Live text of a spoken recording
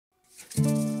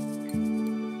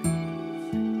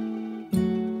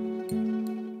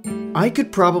I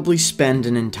could probably spend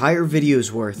an entire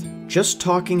video's worth just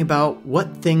talking about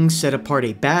what things set apart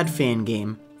a bad fan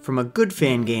game from a good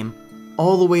fan game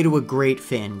all the way to a great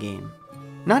fan game.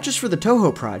 Not just for the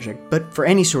Touhou project, but for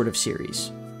any sort of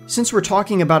series. Since we're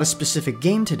talking about a specific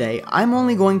game today, I'm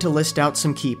only going to list out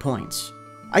some key points.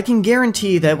 I can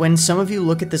guarantee that when some of you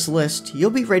look at this list,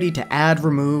 you'll be ready to add,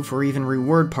 remove, or even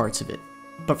reword parts of it.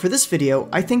 But for this video,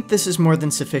 I think this is more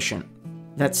than sufficient.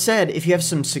 That said, if you have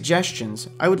some suggestions,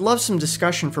 I would love some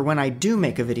discussion for when I do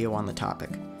make a video on the topic.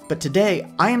 But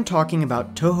today, I am talking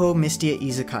about Touhou Mystia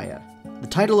Izakaya. The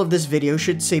title of this video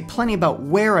should say plenty about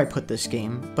where I put this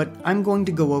game, but I'm going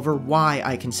to go over why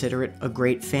I consider it a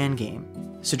great fan game.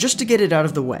 So just to get it out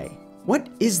of the way, what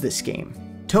is this game?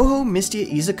 Touhou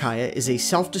Mystia Izakaya is a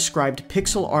self-described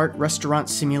pixel art restaurant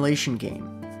simulation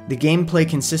game. The gameplay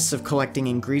consists of collecting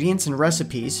ingredients and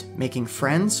recipes, making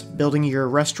friends, building your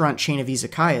restaurant chain of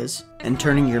izakayas, and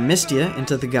turning your Mystia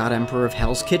into the God Emperor of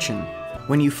Hell's Kitchen.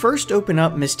 When you first open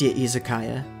up Mystia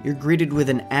Izakaya, you're greeted with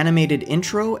an animated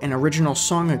intro and original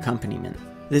song accompaniment.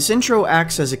 This intro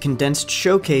acts as a condensed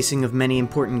showcasing of many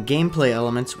important gameplay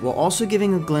elements while also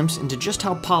giving a glimpse into just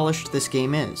how polished this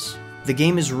game is. The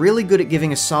game is really good at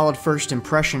giving a solid first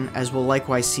impression, as we'll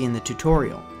likewise see in the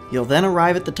tutorial. You'll then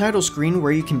arrive at the title screen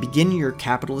where you can begin your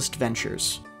capitalist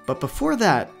ventures. But before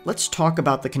that, let's talk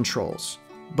about the controls.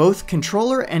 Both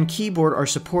controller and keyboard are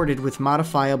supported with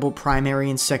modifiable primary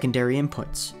and secondary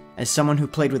inputs. As someone who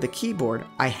played with a keyboard,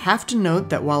 I have to note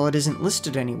that while it isn't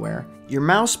listed anywhere, your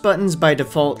mouse buttons by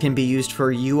default can be used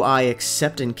for UI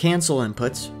accept and cancel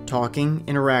inputs, talking,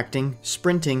 interacting,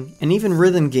 sprinting, and even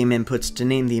rhythm game inputs to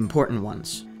name the important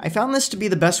ones. I found this to be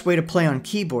the best way to play on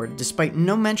keyboard, despite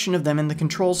no mention of them in the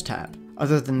controls tab.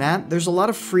 Other than that, there's a lot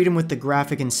of freedom with the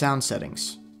graphic and sound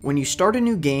settings. When you start a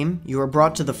new game, you are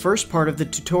brought to the first part of the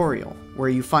tutorial, where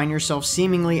you find yourself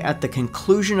seemingly at the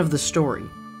conclusion of the story.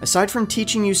 Aside from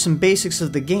teaching you some basics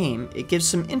of the game, it gives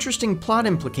some interesting plot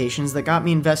implications that got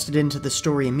me invested into the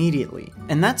story immediately.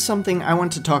 And that's something I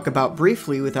want to talk about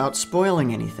briefly without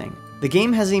spoiling anything. The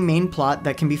game has a main plot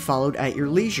that can be followed at your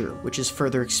leisure, which is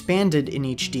further expanded in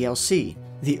each DLC.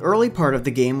 The early part of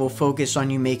the game will focus on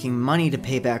you making money to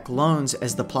pay back loans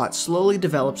as the plot slowly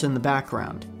develops in the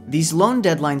background. These loan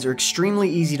deadlines are extremely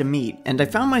easy to meet, and I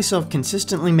found myself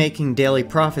consistently making daily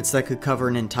profits that could cover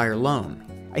an entire loan.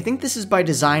 I think this is by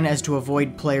design as to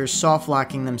avoid players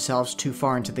soft-locking themselves too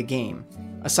far into the game.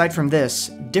 Aside from this,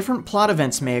 different plot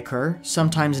events may occur,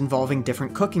 sometimes involving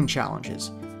different cooking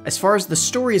challenges. As far as the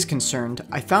story is concerned,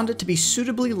 I found it to be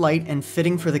suitably light and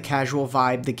fitting for the casual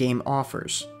vibe the game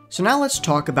offers. So now let's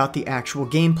talk about the actual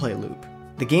gameplay loop.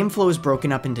 The game flow is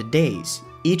broken up into days,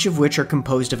 each of which are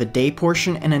composed of a day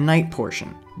portion and a night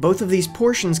portion. Both of these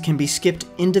portions can be skipped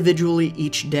individually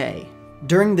each day.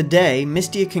 During the day,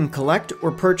 Mystia can collect or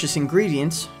purchase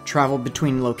ingredients, travel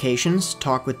between locations,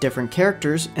 talk with different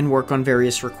characters, and work on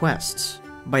various requests.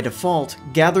 By default,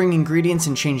 gathering ingredients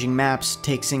and changing maps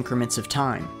takes increments of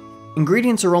time.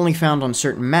 Ingredients are only found on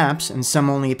certain maps, and some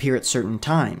only appear at certain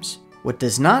times. What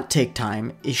does not take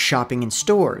time is shopping in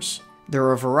stores. There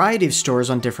are a variety of stores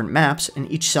on different maps, and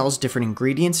each sells different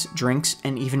ingredients, drinks,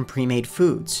 and even pre-made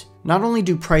foods. Not only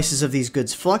do prices of these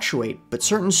goods fluctuate, but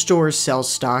certain stores sell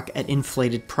stock at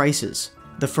inflated prices.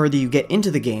 The further you get into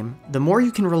the game, the more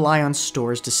you can rely on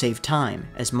stores to save time,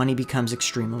 as money becomes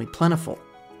extremely plentiful.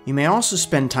 You may also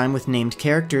spend time with named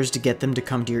characters to get them to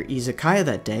come to your izakaya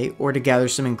that day, or to gather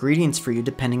some ingredients for you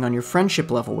depending on your friendship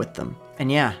level with them.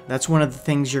 And yeah, that's one of the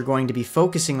things you're going to be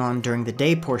focusing on during the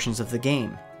day portions of the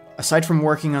game. Aside from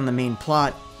working on the main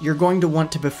plot, you're going to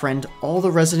want to befriend all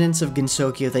the residents of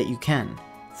Ginsokia that you can.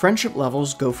 Friendship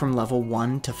levels go from level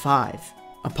 1 to 5.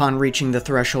 Upon reaching the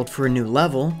threshold for a new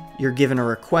level, you're given a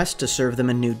request to serve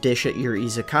them a new dish at your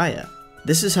izakaya.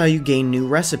 This is how you gain new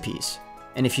recipes.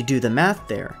 And if you do the math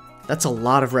there, that's a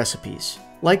lot of recipes.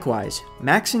 Likewise,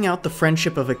 maxing out the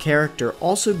friendship of a character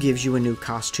also gives you a new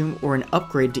costume or an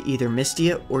upgrade to either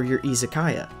Mystia or your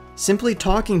izakaya. Simply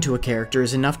talking to a character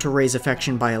is enough to raise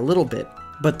affection by a little bit,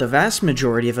 but the vast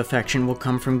majority of affection will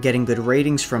come from getting good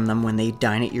ratings from them when they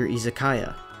dine at your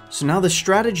izakaya. So now the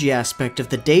strategy aspect of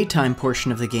the daytime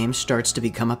portion of the game starts to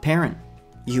become apparent.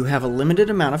 You have a limited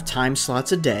amount of time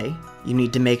slots a day, you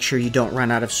need to make sure you don't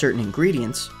run out of certain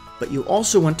ingredients, but you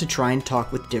also want to try and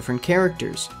talk with different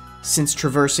characters. Since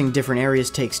traversing different areas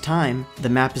takes time, the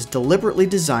map is deliberately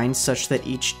designed such that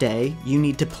each day you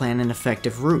need to plan an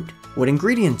effective route. What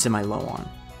ingredients am I low on?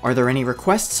 Are there any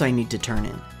requests I need to turn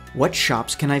in? What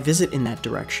shops can I visit in that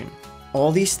direction?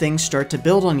 All these things start to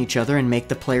build on each other and make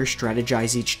the player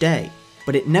strategize each day,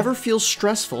 but it never feels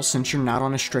stressful since you're not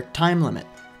on a strict time limit.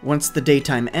 Once the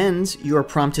daytime ends, you are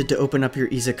prompted to open up your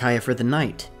Izakaya for the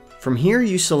night. From here,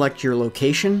 you select your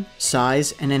location,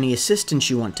 size, and any assistance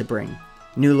you want to bring.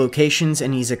 New locations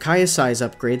and Izakaya size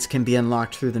upgrades can be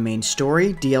unlocked through the main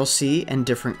story, DLC, and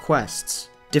different quests.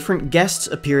 Different guests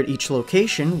appear at each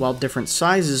location, while different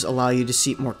sizes allow you to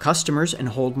seat more customers and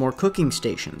hold more cooking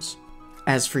stations.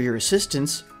 As for your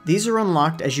assistants, these are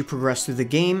unlocked as you progress through the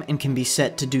game and can be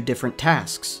set to do different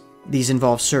tasks. These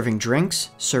involve serving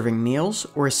drinks, serving meals,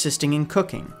 or assisting in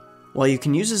cooking. While you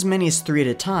can use as many as 3 at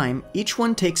a time, each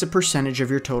one takes a percentage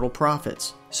of your total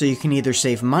profits, so you can either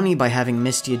save money by having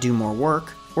Mystia do more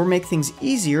work, or make things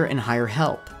easier and hire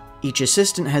help. Each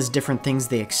assistant has different things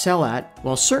they excel at,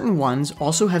 while certain ones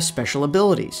also have special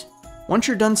abilities. Once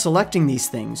you're done selecting these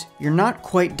things, you're not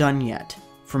quite done yet.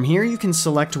 From here you can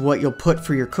select what you'll put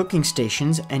for your cooking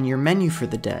stations and your menu for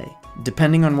the day.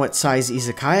 Depending on what size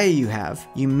Izakaya you have,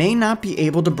 you may not be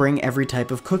able to bring every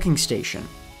type of cooking station.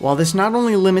 While this not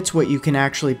only limits what you can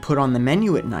actually put on the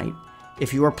menu at night,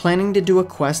 if you are planning to do a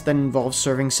quest that involves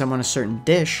serving someone a certain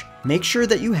dish, make sure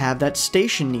that you have that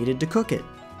station needed to cook it.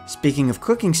 Speaking of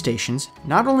cooking stations,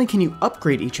 not only can you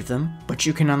upgrade each of them, but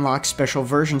you can unlock special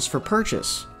versions for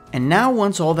purchase. And now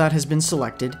once all that has been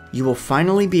selected, you will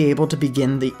finally be able to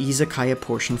begin the Izakaya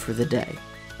portion for the day.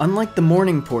 Unlike the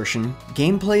morning portion,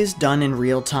 gameplay is done in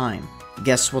real time.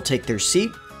 Guests will take their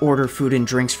seat, order food and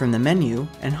drinks from the menu,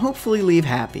 and hopefully leave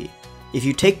happy. If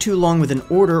you take too long with an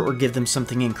order or give them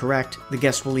something incorrect, the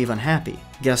guest will leave unhappy.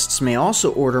 Guests may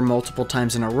also order multiple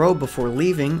times in a row before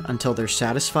leaving until they're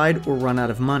satisfied or run out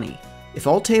of money. If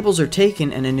all tables are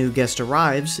taken and a new guest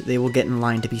arrives, they will get in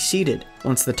line to be seated.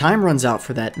 Once the time runs out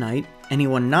for that night,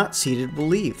 anyone not seated will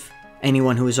leave.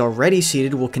 Anyone who is already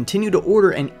seated will continue to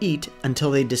order and eat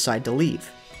until they decide to leave.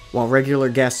 While regular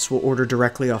guests will order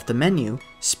directly off the menu,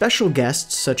 special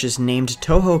guests such as named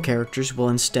Touhou characters will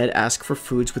instead ask for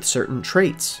foods with certain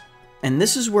traits. And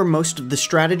this is where most of the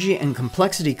strategy and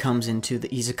complexity comes into the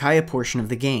Izakaya portion of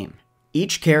the game.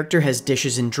 Each character has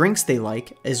dishes and drinks they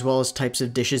like, as well as types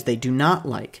of dishes they do not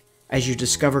like. As you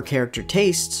discover character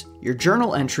tastes, your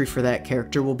journal entry for that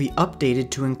character will be updated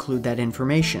to include that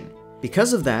information.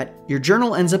 Because of that, your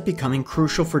journal ends up becoming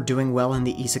crucial for doing well in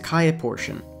the Izakaya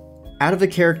portion. Out of a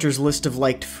character's list of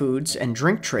liked foods and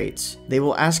drink traits, they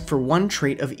will ask for one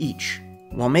trait of each.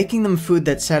 While making them food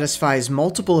that satisfies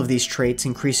multiple of these traits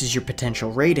increases your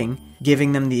potential rating,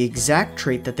 giving them the exact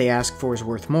trait that they ask for is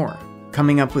worth more.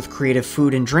 Coming up with creative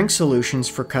food and drink solutions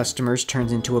for customers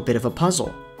turns into a bit of a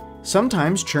puzzle.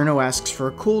 Sometimes Cherno asks for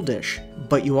a cool dish,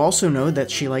 but you also know that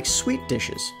she likes sweet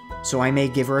dishes, so I may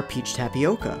give her a peach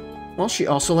tapioca. Well, she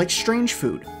also likes strange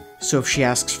food. So if she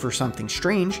asks for something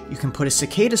strange, you can put a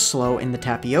cicada slow in the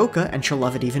tapioca and she'll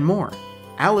love it even more.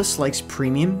 Alice likes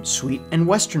premium, sweet, and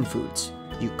western foods.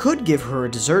 You could give her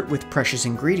a dessert with precious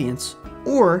ingredients,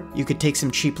 or you could take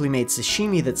some cheaply made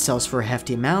sashimi that sells for a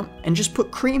hefty amount and just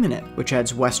put cream in it, which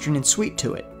adds western and sweet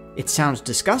to it. It sounds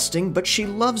disgusting, but she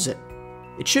loves it.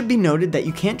 It should be noted that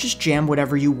you can't just jam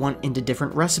whatever you want into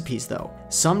different recipes though.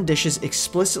 Some dishes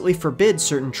explicitly forbid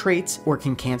certain traits or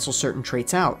can cancel certain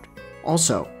traits out.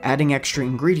 Also, adding extra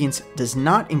ingredients does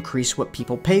not increase what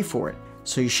people pay for it,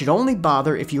 so you should only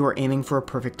bother if you are aiming for a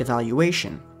perfect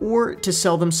evaluation, or to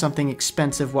sell them something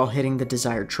expensive while hitting the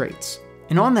desired traits.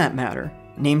 And on that matter,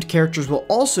 named characters will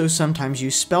also sometimes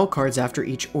use spell cards after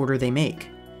each order they make.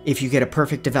 If you get a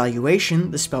perfect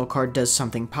evaluation, the spell card does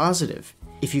something positive.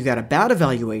 If you got a bad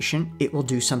evaluation, it will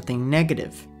do something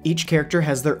negative. Each character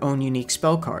has their own unique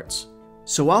spell cards.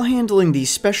 So while handling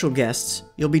these special guests,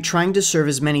 you'll be trying to serve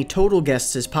as many total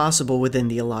guests as possible within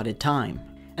the allotted time.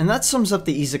 And that sums up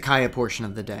the Izakaya portion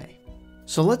of the day.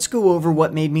 So let's go over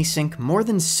what made me sink more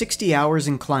than 60 hours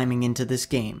in climbing into this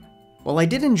game. While I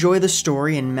did enjoy the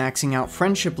story and maxing out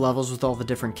friendship levels with all the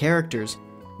different characters,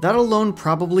 that alone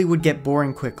probably would get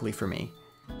boring quickly for me.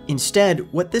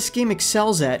 Instead, what this game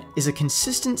excels at is a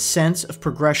consistent sense of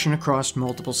progression across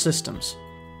multiple systems.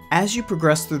 As you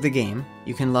progress through the game,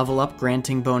 you can level up,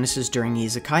 granting bonuses during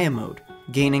Izakaya mode.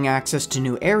 Gaining access to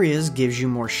new areas gives you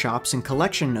more shops and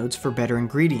collection nodes for better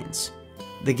ingredients.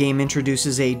 The game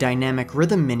introduces a dynamic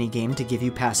rhythm minigame to give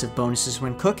you passive bonuses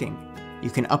when cooking. You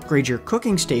can upgrade your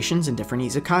cooking stations in different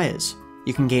Izakayas.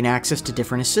 You can gain access to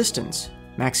different assistants.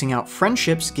 Maxing out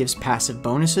friendships gives passive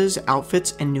bonuses,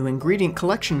 outfits, and new ingredient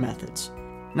collection methods.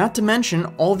 Not to mention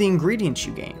all the ingredients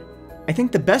you gain. I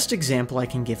think the best example I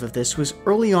can give of this was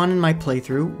early on in my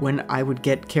playthrough when I would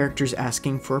get characters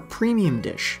asking for a premium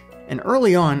dish. And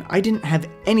early on, I didn't have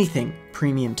anything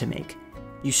premium to make.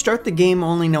 You start the game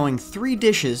only knowing 3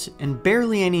 dishes and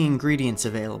barely any ingredients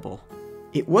available.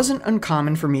 It wasn't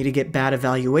uncommon for me to get bad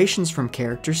evaluations from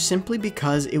characters simply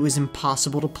because it was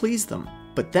impossible to please them.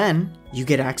 But then, you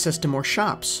get access to more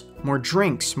shops, more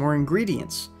drinks, more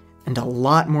ingredients, and a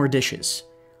lot more dishes.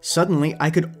 Suddenly, I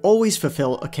could always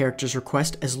fulfill a character's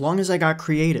request as long as I got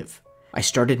creative. I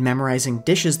started memorizing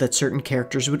dishes that certain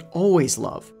characters would always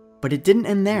love, but it didn't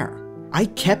end there. I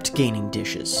kept gaining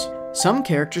dishes. Some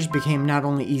characters became not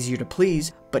only easier to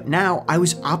please, but now I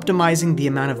was optimizing the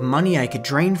amount of money I could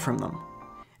drain from them.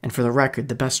 And for the record,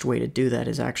 the best way to do that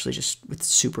is actually just with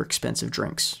super expensive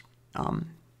drinks.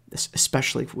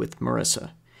 Especially with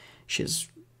Marissa. She has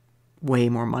way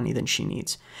more money than she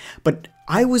needs. But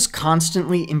I was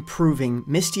constantly improving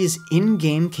Mystia's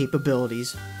in-game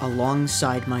capabilities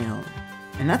alongside my own.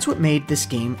 And that's what made this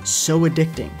game so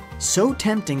addicting, so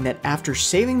tempting that after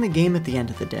saving the game at the end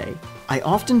of the day, I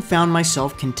often found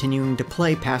myself continuing to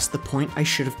play past the point I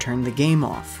should have turned the game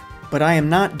off. But I am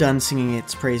not done singing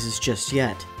its praises just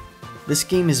yet. This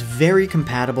game is very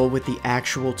compatible with the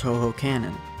actual Touhou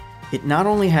canon. It not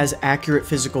only has accurate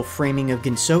physical framing of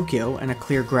Gensokyo and a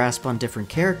clear grasp on different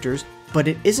characters, but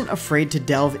it isn't afraid to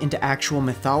delve into actual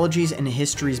mythologies and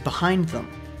histories behind them.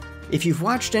 If you've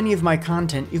watched any of my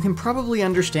content, you can probably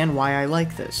understand why I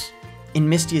like this. In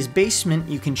Mystia's basement,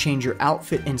 you can change your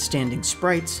outfit and standing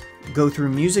sprites, go through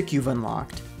music you've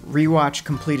unlocked, rewatch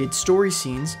completed story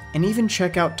scenes, and even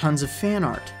check out tons of fan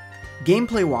art.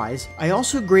 Gameplay-wise, I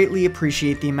also greatly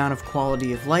appreciate the amount of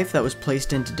quality of life that was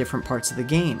placed into different parts of the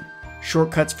game.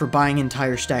 Shortcuts for buying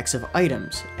entire stacks of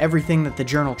items, everything that the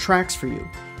journal tracks for you,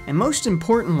 and most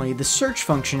importantly, the search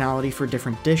functionality for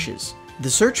different dishes. The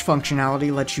search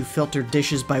functionality lets you filter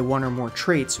dishes by one or more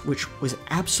traits, which was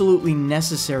absolutely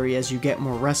necessary as you get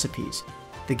more recipes.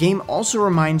 The game also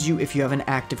reminds you if you have an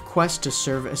active quest to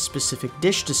serve a specific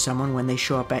dish to someone when they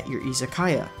show up at your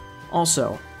Izakaya.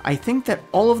 Also, I think that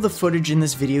all of the footage in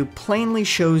this video plainly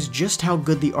shows just how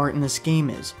good the art in this game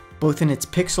is, both in its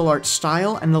pixel art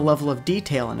style and the level of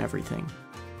detail and everything.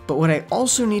 But what I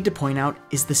also need to point out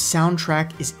is the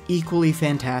soundtrack is equally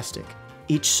fantastic.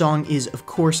 Each song is, of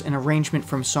course, an arrangement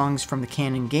from songs from the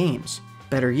canon games.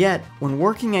 Better yet, when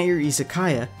working at your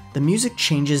Izakaya, the music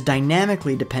changes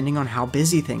dynamically depending on how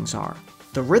busy things are.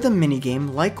 The rhythm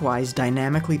minigame likewise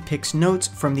dynamically picks notes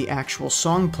from the actual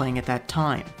song playing at that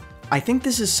time. I think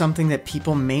this is something that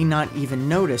people may not even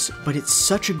notice, but it's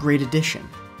such a great addition.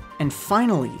 And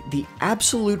finally, the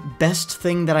absolute best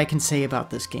thing that I can say about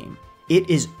this game. It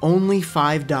is only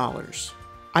 $5.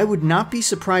 I would not be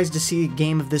surprised to see a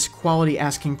game of this quality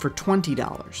asking for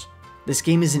 $20. This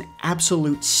game is an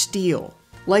absolute steal.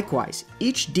 Likewise,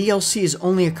 each DLC is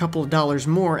only a couple of dollars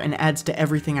more and adds to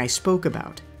everything I spoke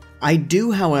about. I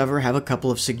do, however, have a couple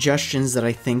of suggestions that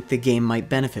I think the game might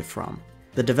benefit from.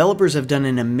 The developers have done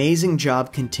an amazing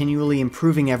job continually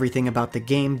improving everything about the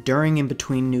game during and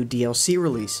between new DLC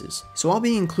releases, so I'll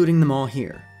be including them all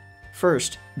here.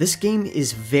 First, this game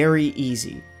is very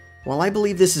easy. While I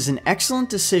believe this is an excellent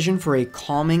decision for a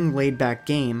calming, laid-back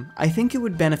game, I think it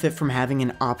would benefit from having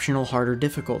an optional harder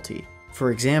difficulty.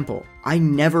 For example, I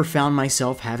never found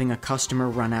myself having a customer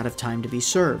run out of time to be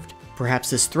served. Perhaps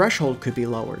this threshold could be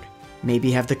lowered.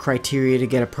 Maybe have the criteria to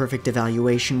get a perfect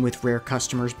evaluation with rare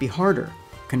customers be harder.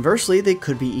 Conversely, they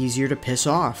could be easier to piss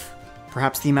off.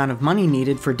 Perhaps the amount of money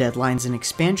needed for deadlines and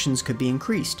expansions could be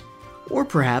increased. Or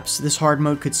perhaps this hard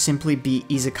mode could simply be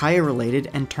Izakaya related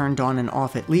and turned on and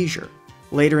off at leisure.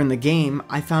 Later in the game,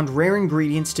 I found rare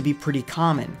ingredients to be pretty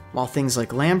common, while things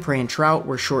like lamprey and trout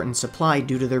were short in supply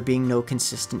due to there being no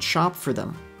consistent shop for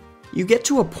them. You get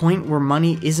to a point where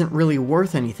money isn't really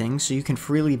worth anything, so you can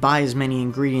freely buy as many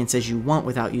ingredients as you want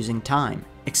without using time,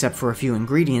 except for a few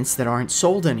ingredients that aren't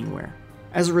sold anywhere.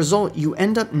 As a result, you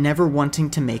end up never wanting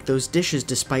to make those dishes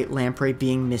despite lamprey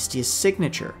being Mystia's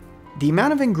signature. The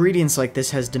amount of ingredients like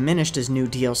this has diminished as new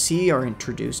DLC are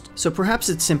introduced, so perhaps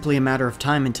it's simply a matter of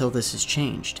time until this is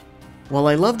changed. While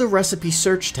I love the recipe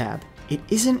search tab, it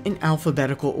isn't in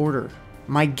alphabetical order.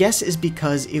 My guess is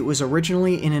because it was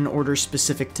originally in an order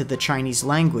specific to the Chinese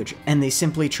language, and they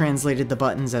simply translated the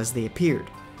buttons as they appeared.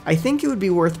 I think it would be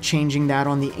worth changing that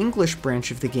on the English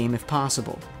branch of the game if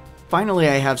possible. Finally,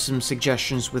 I have some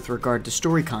suggestions with regard to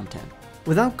story content.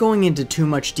 Without going into too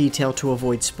much detail to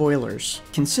avoid spoilers,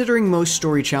 considering most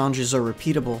story challenges are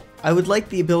repeatable, I would like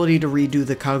the ability to redo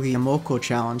the Kageyamoko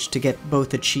challenge to get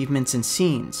both achievements and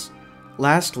scenes.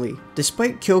 Lastly,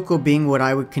 despite Kyoko being what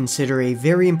I would consider a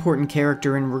very important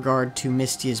character in regard to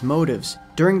Mystia's motives,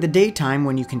 during the daytime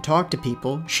when you can talk to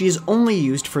people, she is only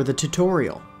used for the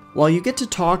tutorial. While you get to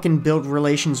talk and build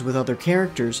relations with other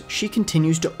characters, she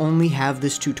continues to only have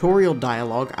this tutorial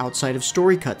dialogue outside of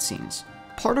story cutscenes.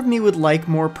 Part of me would like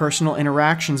more personal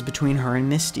interactions between her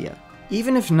and Mystia.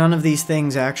 Even if none of these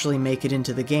things actually make it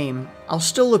into the game, I'll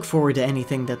still look forward to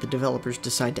anything that the developers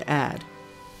decide to add.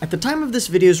 At the time of this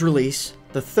video's release,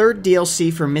 the third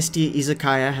DLC for Mystia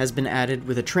Izakaya has been added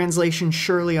with a translation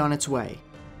surely on its way.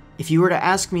 If you were to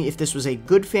ask me if this was a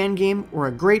good fan game or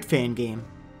a great fan game,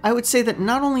 I would say that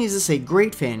not only is this a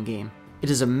great fan game, it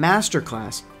is a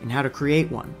masterclass in how to create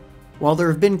one. While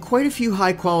there have been quite a few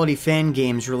high-quality fan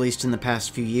games released in the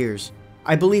past few years,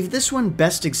 I believe this one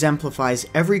best exemplifies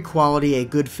every quality a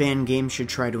good fan game should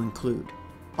try to include.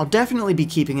 I'll definitely be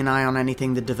keeping an eye on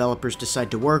anything the developers decide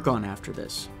to work on after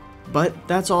this. But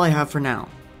that's all I have for now.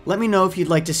 Let me know if you'd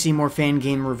like to see more fan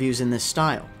game reviews in this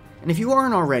style, and if you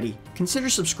aren't already, consider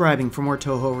subscribing for more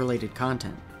Touhou related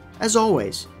content. As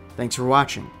always, thanks for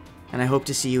watching, and I hope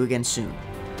to see you again soon.